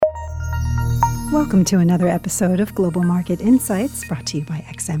Welcome to another episode of Global Market Insights, brought to you by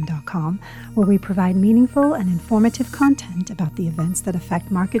XM.com, where we provide meaningful and informative content about the events that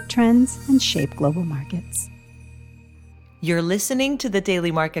affect market trends and shape global markets. You're listening to the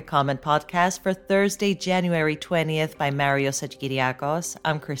Daily Market Comment podcast for Thursday, January 20th by Mario Hadjikyriacos.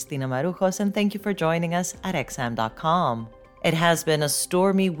 I'm Christina Marujos, and thank you for joining us at XM.com. It has been a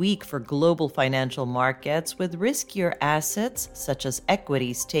stormy week for global financial markets, with riskier assets, such as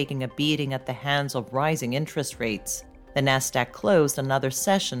equities, taking a beating at the hands of rising interest rates. The Nasdaq closed another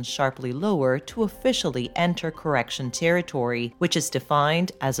session sharply lower to officially enter correction territory, which is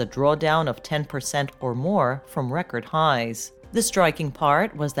defined as a drawdown of 10% or more from record highs. The striking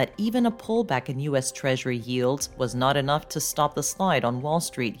part was that even a pullback in U.S. Treasury yields was not enough to stop the slide on Wall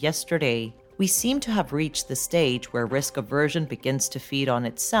Street yesterday. We seem to have reached the stage where risk aversion begins to feed on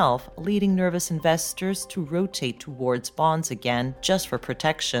itself, leading nervous investors to rotate towards bonds again just for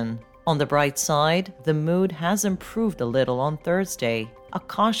protection. On the bright side, the mood has improved a little on Thursday. A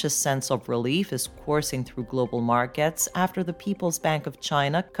cautious sense of relief is coursing through global markets after the People's Bank of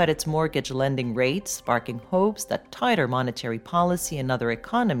China cut its mortgage lending rate, sparking hopes that tighter monetary policy in other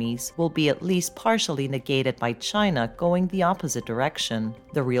economies will be at least partially negated by China going the opposite direction.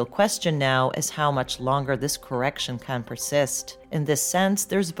 The real question now is how much longer this correction can persist. In this sense,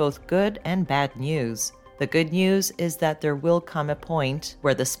 there's both good and bad news. The good news is that there will come a point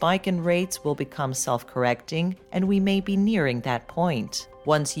where the spike in rates will become self-correcting, and we may be nearing that point.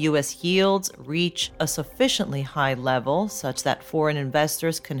 Once U.S. yields reach a sufficiently high level such that foreign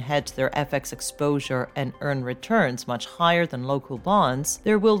investors can hedge their FX exposure and earn returns much higher than local bonds,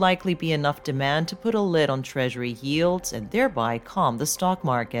 there will likely be enough demand to put a lid on Treasury yields and thereby calm the stock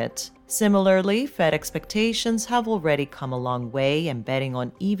market. Similarly, Fed expectations have already come a long way, and betting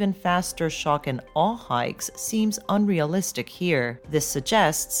on even faster shock and awe hikes seems unrealistic here. This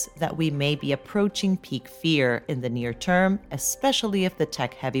suggests that we may be approaching peak fear in the near term, especially if the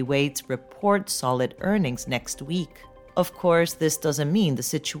tech heavyweights report solid earnings next week. Of course, this doesn't mean the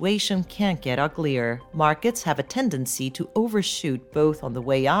situation can't get uglier. Markets have a tendency to overshoot both on the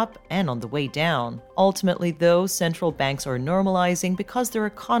way up and on the way down. Ultimately, though, central banks are normalizing because their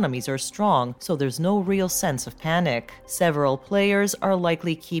economies are strong, so there's no real sense of panic. Several players are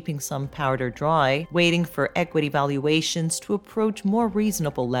likely keeping some powder dry, waiting for equity valuations to approach more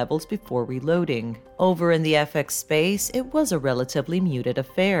reasonable levels before reloading. Over in the FX space, it was a relatively muted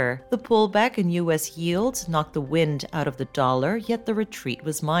affair. The pullback in U.S. yields knocked the wind out of the dollar, yet the retreat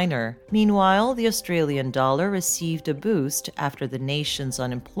was minor. Meanwhile, the Australian dollar received a boost after the nation's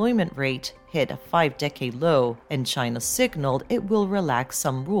unemployment rate hit a 5-decade low, and China signaled it will relax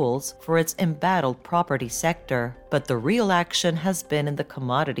some rules for its embattled property sector. But the real action has been in the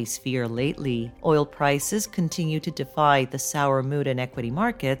commodity sphere lately. Oil prices continue to defy the sour mood in equity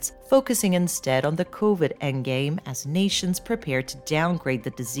markets, focusing instead on the COVID endgame as nations prepare to downgrade the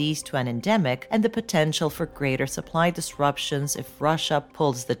disease to an endemic and the potential for greater supply disruptions if Russia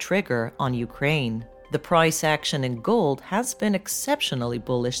pulls the trigger on Ukraine. The price action in gold has been exceptionally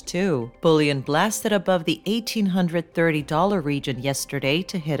bullish too. Bullion blasted above the $1,830 region yesterday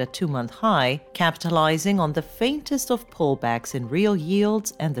to hit a 2-month high, capitalizing on the faintest of pullbacks in real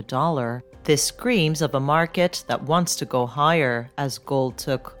yields and the dollar. This screams of a market that wants to go higher, as gold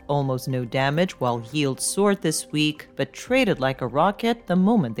took almost no damage while yields soared this week, but traded like a rocket the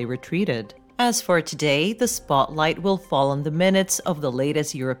moment they retreated. As for today, the spotlight will fall on the minutes of the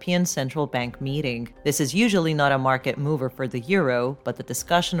latest European Central Bank meeting. This is usually not a market mover for the euro, but the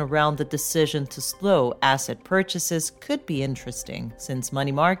discussion around the decision to slow asset purchases could be interesting, since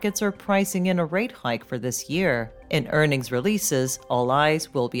money markets are pricing in a rate hike for this year. In earnings releases, all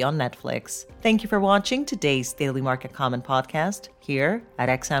eyes will be on Netflix. Thank you for watching today's Daily Market Comment podcast here at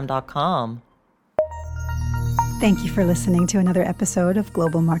XM.com. Thank you for listening to another episode of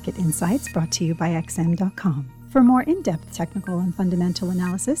Global Market Insights, brought to you by XM.com. For more in-depth technical and fundamental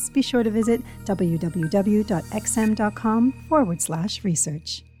analysis, be sure to visit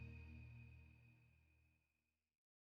www.xm.com/research.